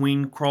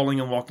between crawling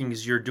and walking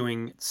is you're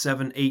doing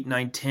 7, 8,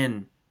 9,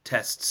 10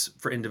 tests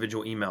for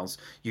individual emails.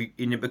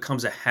 And it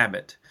becomes a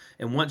habit.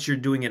 And once you're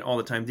doing it all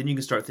the time, then you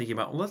can start thinking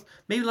about, well,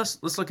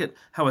 let's look at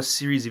how a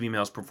series of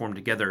emails perform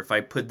together if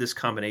I put this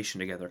combination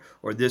together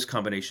or this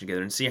combination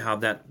together, and see how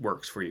that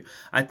works for you.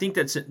 I think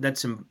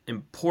that's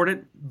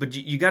important, but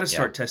you got to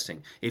start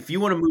testing. If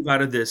you want to move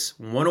out of this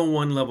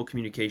 101 level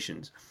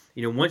communications,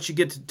 once you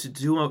get to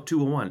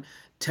 201,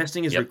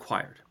 testing is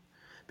required,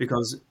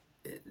 because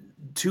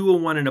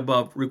 201 and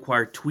above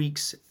require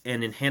tweaks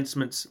and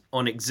enhancements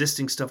on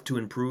existing stuff to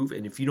improve.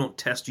 And if you don't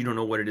test, you don't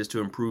know what it is to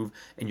improve,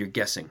 and you're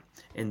guessing.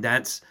 And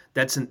that's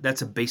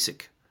a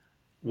basic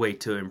way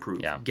to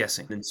improve,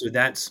 guessing. And so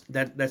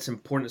that's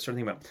important to start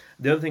thinking about.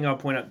 The other thing I'll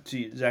point out to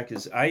you, Zach,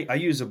 is I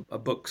use a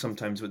book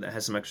sometimes that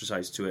has some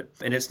exercise to it,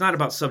 and it's not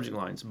about subject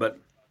lines, but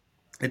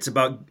it's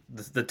about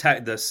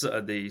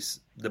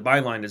the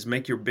byline is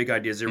make your big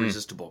ideas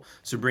irresistible.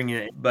 So bring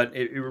it in. But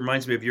it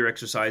reminds me of your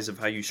exercise of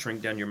how you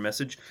shrink down your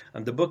message.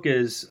 The book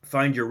is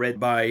Find Your Red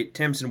by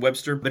Tamsin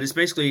Webster. But it's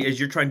basically as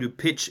you're trying to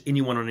pitch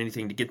anyone on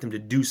anything to get them to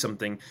do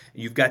something,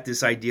 you've got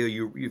this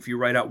idea. If you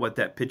write out what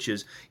that pitch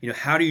is,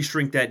 how do you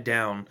shrink that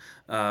down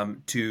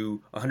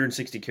to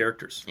 160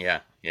 characters?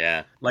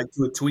 Yeah. Like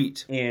to a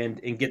tweet, and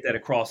get that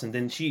across. And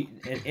then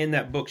in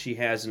that book she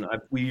has, and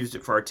we used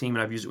it for our team,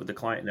 and I've used it with the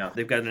client now.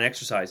 They've got an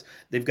exercise.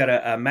 They've got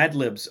a Mad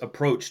Libs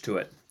approach to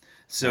it.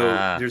 So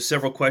there's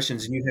several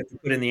questions, and you have to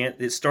put in the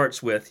answer. It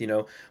starts with,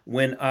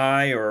 when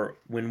I or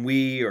when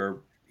we or,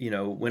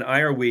 when I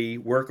or we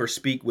work or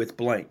speak with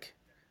blank.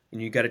 And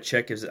you got to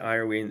check is it I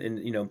or we,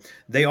 and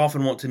they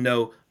often want to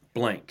know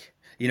blank.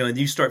 And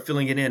you start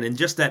filling it in, and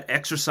just that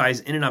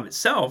exercise in and of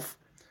itself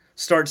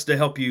starts to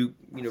help you,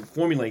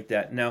 formulate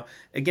that. Now,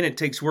 again, it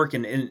takes work,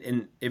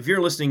 and if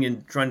you're listening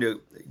and trying to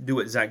do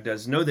what Zach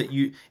does, know that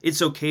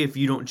it's okay if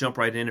you don't jump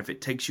right in, if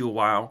it takes you a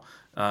while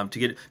to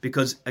get it,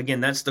 because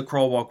again, that's the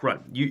crawl, walk,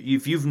 run.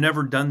 If you've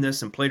never done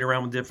this and played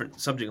around with different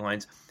subject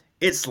lines,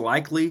 it's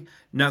likely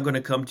not going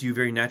to come to you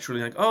very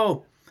naturally, like,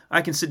 oh,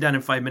 I can sit down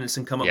in 5 minutes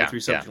and come up with 3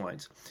 subject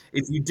lines.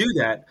 If you do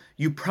that,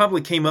 you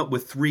probably came up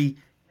with 3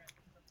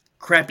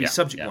 crappy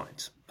subject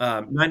lines.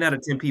 9 out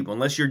of 10 people,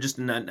 unless you're just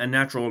a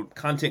natural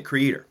content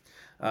creator.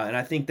 And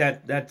I think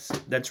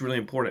that's really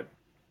important.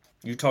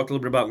 You talked a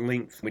little bit about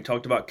length. We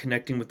talked about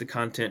connecting with the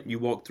content. You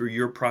walked through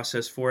your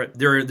process for it.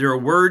 There are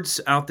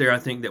words out there, I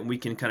think, that we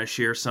can kind of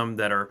share some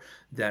that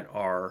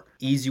are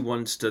easy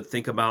ones to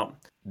think about.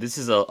 This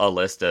is a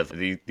list of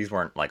these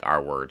weren't like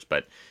our words,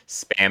 but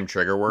spam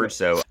trigger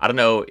words. Right. So I don't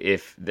know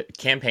if the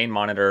Campaign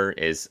Monitor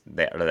is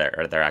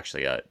they're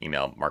actually a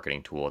email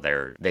marketing tool.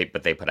 They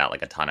put out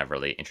like a ton of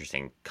really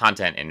interesting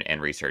content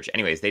and research.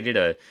 Anyways, they did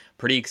a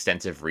pretty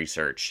extensive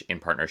research in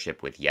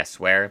partnership with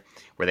Yesware,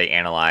 where they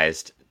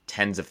analyzed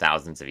tens of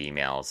thousands of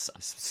emails,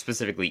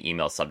 specifically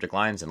email subject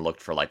lines, and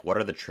looked for like what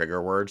are the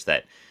trigger words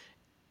that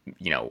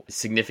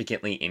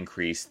significantly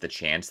increase the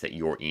chance that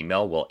your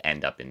email will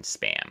end up in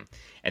spam.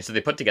 And so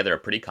they put together a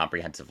pretty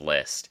comprehensive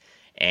list.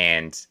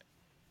 And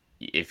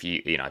if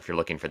if you're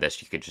looking for this,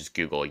 you could just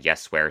Google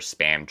Yesware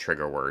spam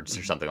trigger words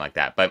or something like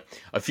that. But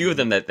a few of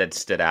them that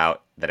stood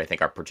out that I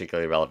think are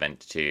particularly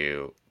relevant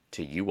to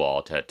you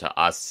all, to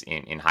us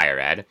in higher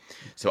ed.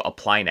 So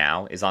apply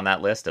now is on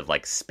that list of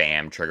like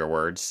spam trigger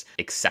words.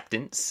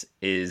 Acceptance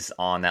is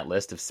on that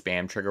list of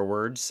spam trigger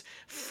words.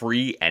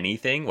 Free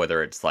anything,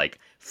 whether it's like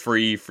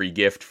free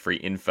gift, free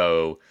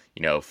info,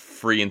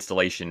 free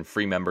installation,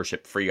 free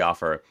membership, free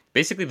offer.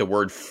 Basically the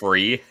word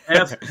free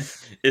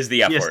is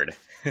the F word.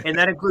 And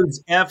that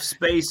includes F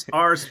space,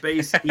 R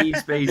space, E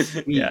space,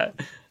 E. Yeah.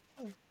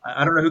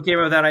 I don't know who came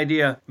up with that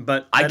idea,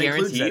 but I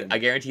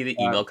guarantee the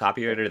email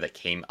copywriter that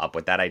came up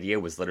with that idea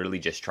was literally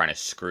just trying to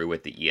screw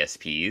with the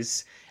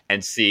ESPs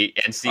and see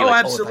like,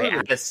 absolutely. If I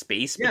add a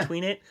space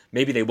between it,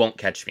 maybe they won't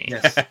catch me.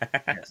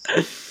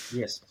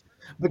 Yes.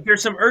 But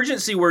there's some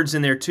urgency words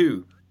in there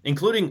too,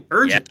 including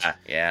urgent.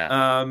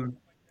 Yeah.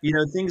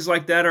 Things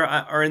like that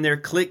are in there.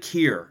 Click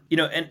here.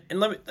 And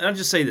I'll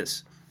just say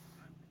this.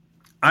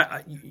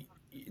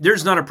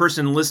 There's not a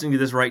person listening to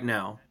this right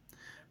now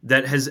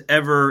that has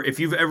ever, if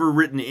you've ever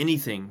written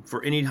anything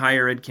for any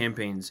higher ed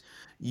campaigns,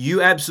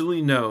 you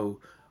absolutely know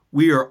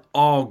we are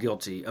all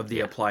guilty of the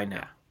apply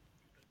now.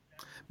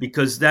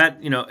 Because that,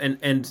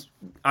 and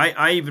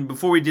I even,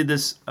 before we did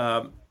this,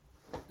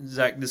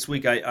 Zach, this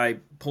week, I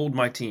polled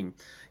my team.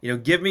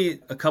 Give me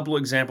a couple of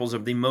examples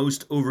of the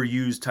most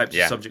overused types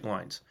of subject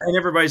lines. And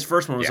everybody's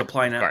first one was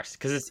apply now. Of course,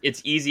 because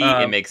it's easy,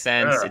 it makes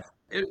sense.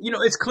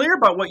 It's clear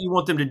about what you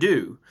want them to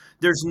do.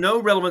 There's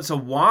no relevance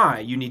of why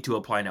you need to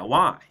apply now.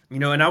 Why?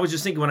 And I was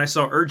just thinking when I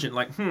saw urgent,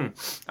 like,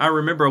 I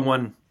remember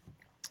one,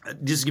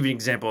 just to give you an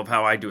example of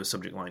how I do a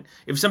subject line.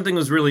 If something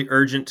was really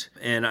urgent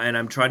and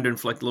I'm trying to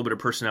inflect a little bit of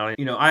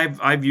personality,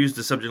 I've used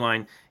the subject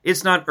line,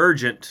 it's not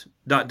urgent, ...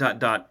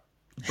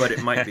 but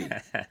it might be,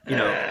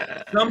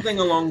 something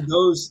along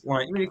those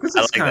lines. I mean, because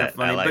it's kind of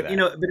funny, but but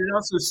it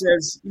also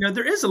says,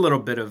 there is a little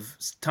bit of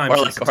time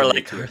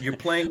sensitivity to it. You're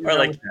playing, or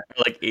like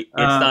it's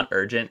not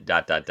urgent ...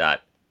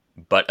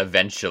 but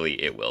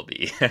eventually it will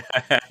be.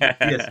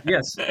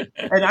 Yes.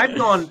 And I've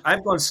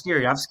gone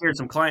scary. I've scared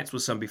some clients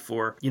with some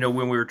before.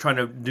 When we were trying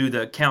to do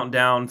the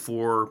countdown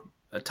for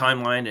a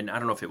timeline, and I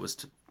don't know if it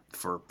was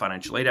for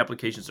financial aid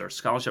applications or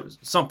scholarship,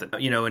 something.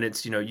 And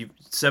it's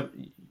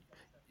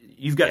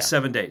you've got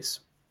 7 days.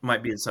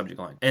 Might be the subject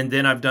line. And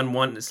then I've done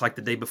one, it's like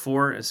the day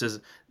before, it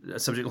says a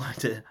subject line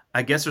to,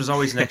 I guess there's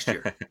always next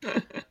year.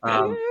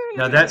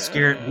 Now that's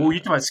scary. Well, you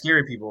talk about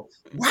scary people.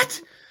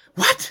 What?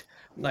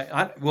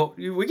 Like,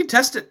 we can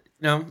test it.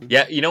 No.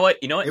 Yeah, you know what?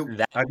 I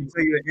can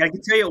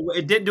tell you,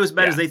 it didn't do as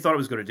bad as they thought it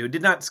was going to do. It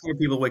did not scare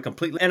people away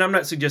completely. And I'm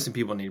not suggesting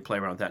people need to play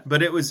around with that.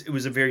 But it was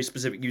a very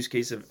specific use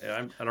case of, I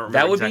don't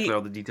remember exactly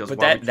all the details. But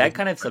that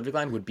kind of subject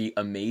line would be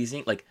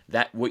amazing. Like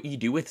that, what you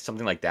do with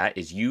something like that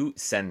is you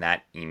send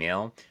that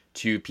email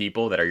to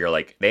people that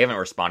are they haven't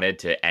responded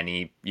to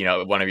any,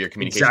 one of your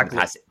communications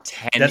past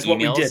 10 That's emails.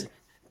 What we did.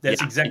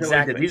 That's exactly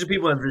what we did. These are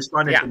people that have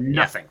responded to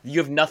nothing. You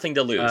have nothing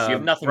to lose. You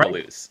have nothing to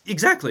lose.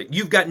 Exactly.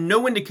 You've got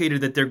no indicator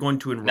that they're going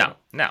to enroll.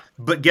 No.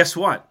 But guess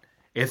what?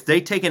 If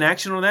they take an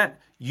action on that,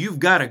 you've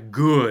got a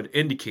good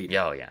indicator.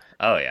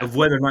 Oh, yeah. Of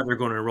whether or not they're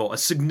going to enroll. A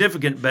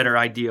significant better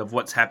idea of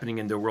what's happening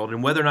in their world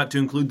and whether or not to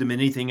include them in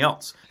anything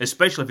else,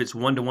 especially if it's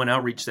one-to-one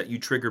outreach that you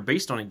trigger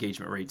based on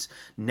engagement rates.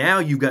 Now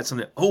you've got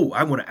something,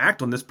 I want to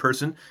act on this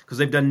person because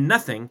they've done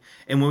nothing.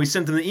 And when we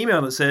sent them the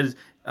email that says,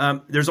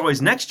 there's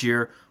always next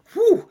year,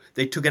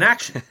 they took an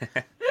action.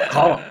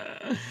 Call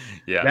them.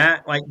 Yeah.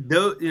 That, like,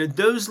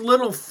 those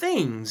little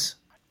things.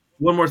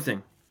 One more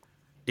thing.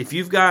 If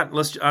you've got,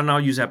 and I'll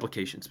use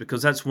applications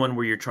because that's one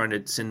where you're trying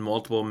to send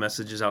multiple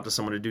messages out to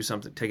someone to do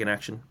something, take an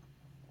action.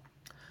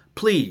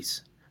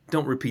 Please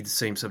don't repeat the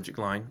same subject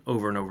line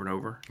over and over and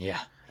over. Yeah.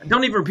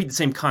 Don't even repeat the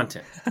same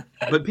content.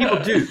 But people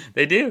do.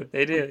 They do.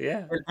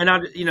 Yeah.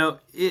 And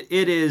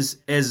it is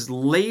as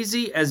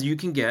lazy as you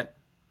can get.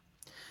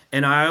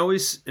 And I'll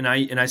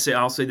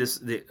say this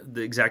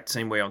the exact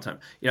same way all the time.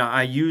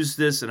 I use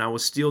this and I will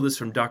steal this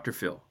from Dr.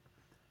 Phil.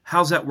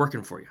 How's that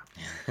working for you?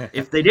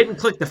 If they didn't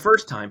click the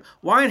first time,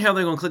 why in hell are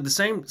they going to click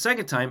the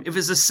second time if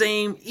it's the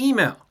same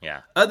email?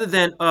 Yeah. Other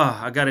than,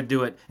 I got to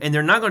do it. And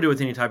they're not going to do it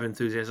with any type of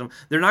enthusiasm.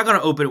 They're not going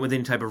to open it with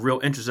any type of real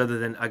interest other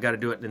than, I got to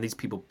do it, and these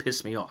people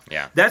piss me off.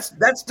 Yeah. That's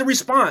the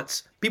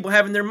response people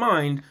have in their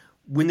mind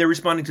when they're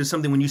responding to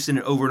something when you send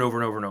it over and over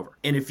and over and over.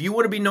 And if you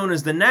want to be known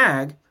as the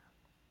nag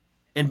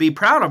and be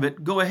proud of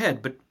it, go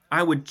ahead. But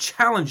I would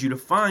challenge you to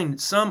find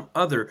some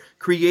other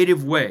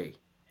creative way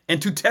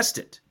and to test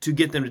it, to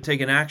get them to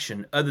take an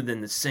action other than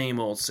the same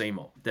old, same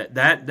old.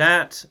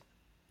 That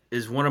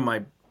is one of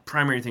my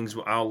primary things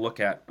I'll look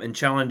at and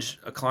challenge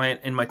a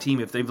client and my team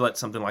if they've let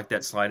something like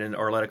that slide in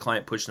or let a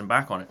client push them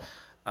back on it.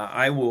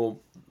 I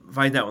will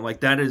find that one. Like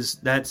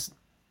that's.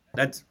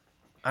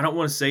 I don't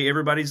want to say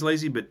everybody's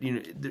lazy, but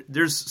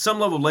there's some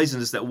level of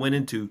laziness that went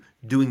into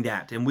doing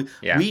that, and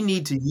we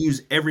need to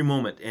use every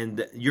moment.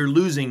 And you're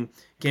losing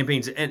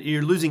campaigns, and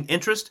you're losing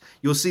interest.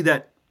 You'll see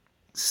that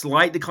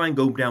slight decline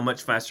go down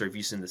much faster if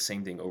you send the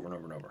same thing over and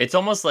over and over. It's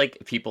almost like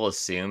people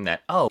assume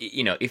that,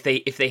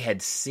 if they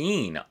had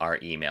seen our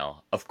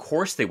email, of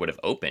course they would have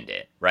opened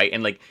it, right?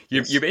 And like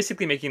you're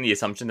basically making the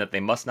assumption that they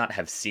must not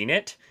have seen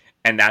it,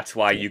 and that's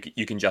why you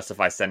can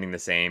justify sending the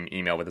same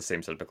email with the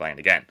same subject line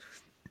again.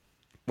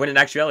 When in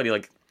actuality,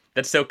 like,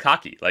 that's so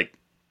cocky. Like,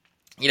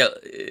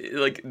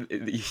 like,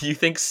 you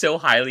think so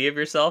highly of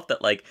yourself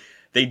that, like,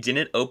 they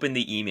didn't open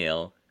the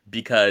email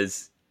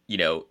because,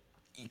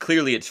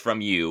 clearly it's from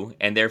you,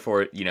 and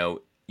therefore,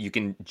 you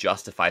can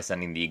justify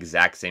sending the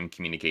exact same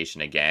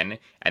communication again,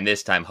 and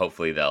this time,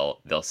 hopefully,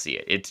 they'll see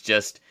it. It's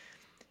just,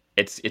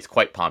 it's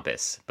quite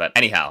pompous. But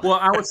anyhow. Well,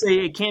 I would say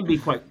it can be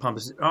quite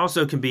pompous. It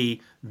also can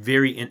be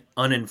very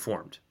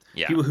uninformed.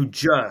 Yeah. People who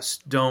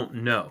just don't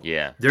know.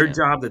 Yeah. Their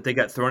job that they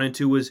got thrown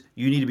into was,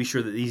 you need to be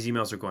sure that these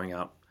emails are going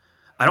out.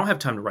 I don't have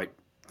time to write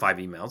 5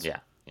 emails. Yeah.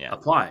 Yeah.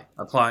 Apply.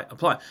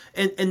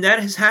 And that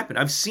has happened.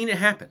 I've seen it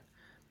happen.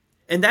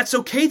 And that's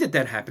okay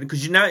that happened,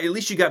 because at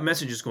least you got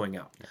messages going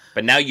out.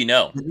 But now you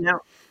know.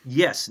 Now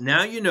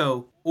you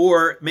know.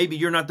 Or maybe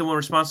you're not the one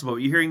responsible.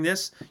 You're hearing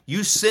this?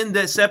 You send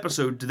this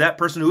episode to that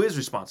person who is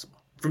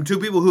responsible. From 2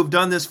 people who have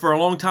done this for a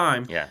long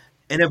time. Yeah.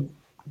 And have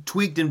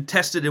tweaked and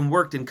tested and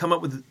worked and come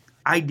up with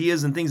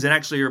ideas and things that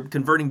actually are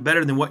converting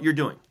better than what you're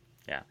doing.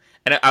 Yeah.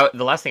 And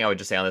the last thing I would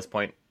just say on this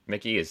point,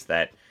 Mickey, is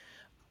that,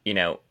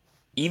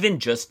 even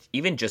just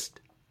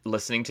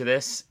listening to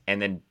this,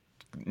 and then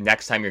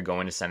next time you're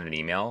going to send an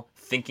email,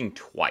 thinking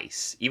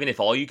twice, even if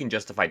all you can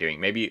justify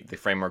doing, maybe the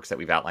frameworks that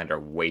we've outlined are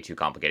way too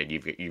complicated.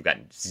 You've got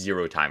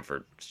zero time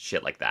for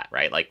shit like that,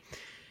 right? Like,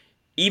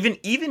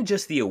 even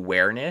just the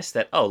awareness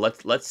that,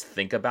 let's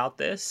think about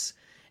this.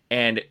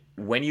 And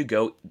when you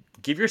go,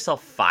 give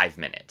yourself 5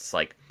 minutes,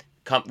 like,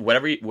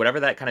 whatever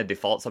that kind of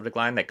default subject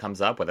line that comes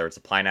up, whether it's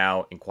apply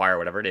now, inquire,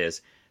 whatever it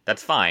is,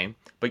 that's fine.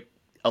 But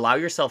allow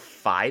yourself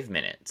 5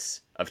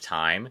 minutes of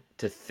time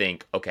to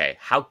think, okay,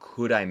 how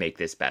could I make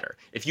this better?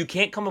 If you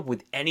can't come up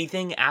with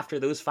anything after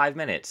those 5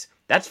 minutes,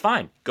 that's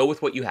fine. Go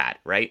with what you had,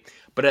 right?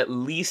 But at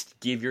least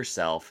give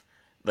yourself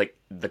like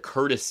the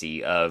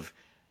courtesy of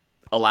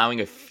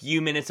allowing a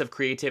few minutes of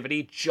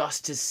creativity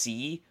just to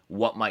see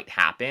what might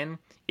happen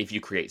if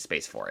you create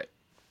space for it.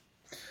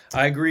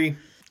 I agree.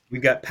 We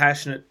got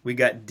passionate, we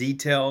got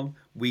detailed,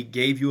 we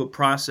gave you a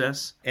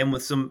process, and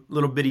with some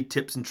little bitty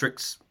tips and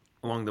tricks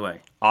along the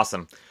way.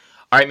 Awesome.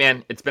 All right,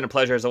 man. It's been a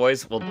pleasure as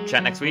always. We'll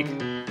chat next week.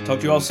 Talk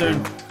to you all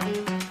soon.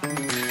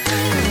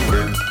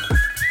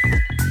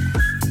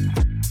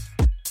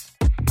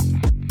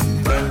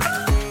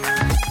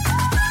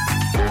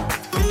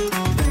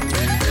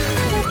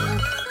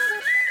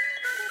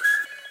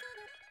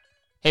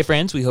 Hey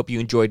friends, we hope you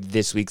enjoyed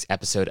this week's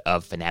episode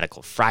of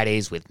Fanatical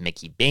Fridays with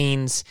Mickey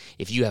Baines.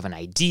 If you have an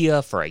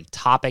idea for a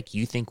topic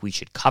you think we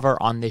should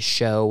cover on this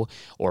show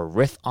or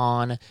riff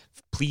on,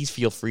 please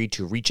feel free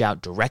to reach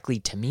out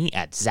directly to me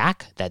at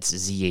Zach, that's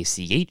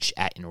Z-A-C-H,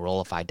 at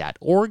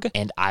enrollify.org,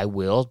 and I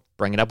will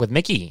bring it up with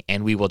Mickey,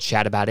 and we will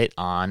chat about it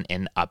on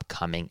an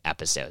upcoming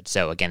episode.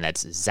 So again,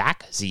 that's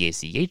Zach,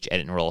 Z-A-C-H, at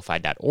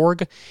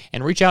enrollify.org,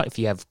 and reach out if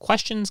you have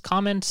questions,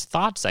 comments,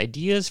 thoughts,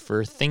 ideas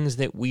for things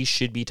that we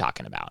should be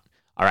talking about.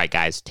 All right,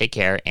 guys, take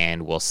care,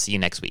 and we'll see you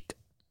next week.